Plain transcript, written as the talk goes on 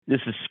This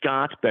is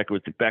Scott Becker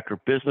with the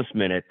Becker Business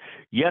Minute.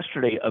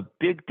 Yesterday, a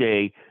big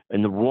day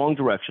in the wrong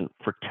direction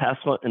for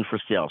Tesla and for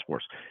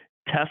Salesforce.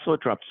 Tesla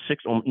dropped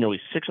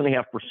nearly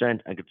 6.5%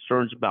 on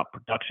concerns about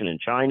production in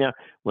China,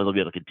 whether they'll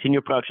be able to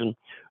continue production.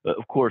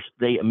 Of course,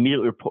 they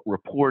immediately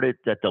reported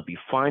that they'll be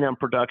fine on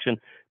production,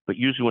 but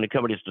usually when a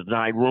company has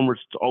denied rumors,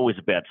 it's always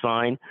a bad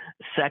sign.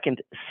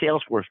 Second,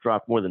 Salesforce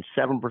dropped more than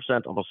 7%,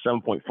 almost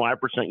 7.5%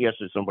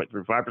 yesterday,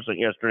 7.35%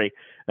 yesterday.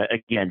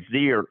 Again,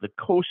 there, the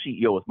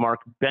co-CEO with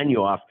Mark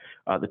Benioff,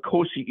 the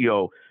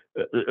co-CEO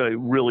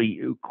really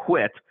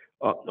quit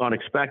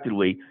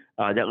unexpectedly.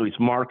 That leaves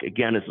Mark,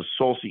 again, as the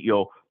sole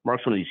CEO.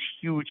 Mark's one of these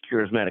huge,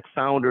 charismatic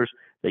founders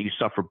that you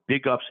suffer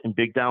big ups and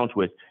big downs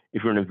with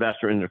if you're an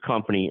investor in their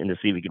company and to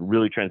see if you can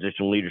really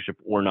transition leadership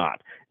or not.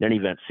 In any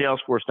event,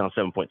 Salesforce down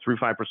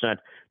 7.35%,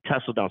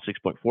 Tesla down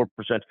 6.4%.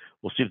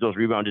 We'll see if those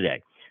rebound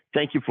today.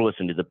 Thank you for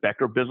listening to the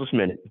Becker Business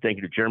Minute. Thank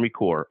you to Jeremy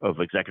Core of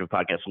Executive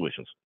Podcast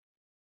Solutions.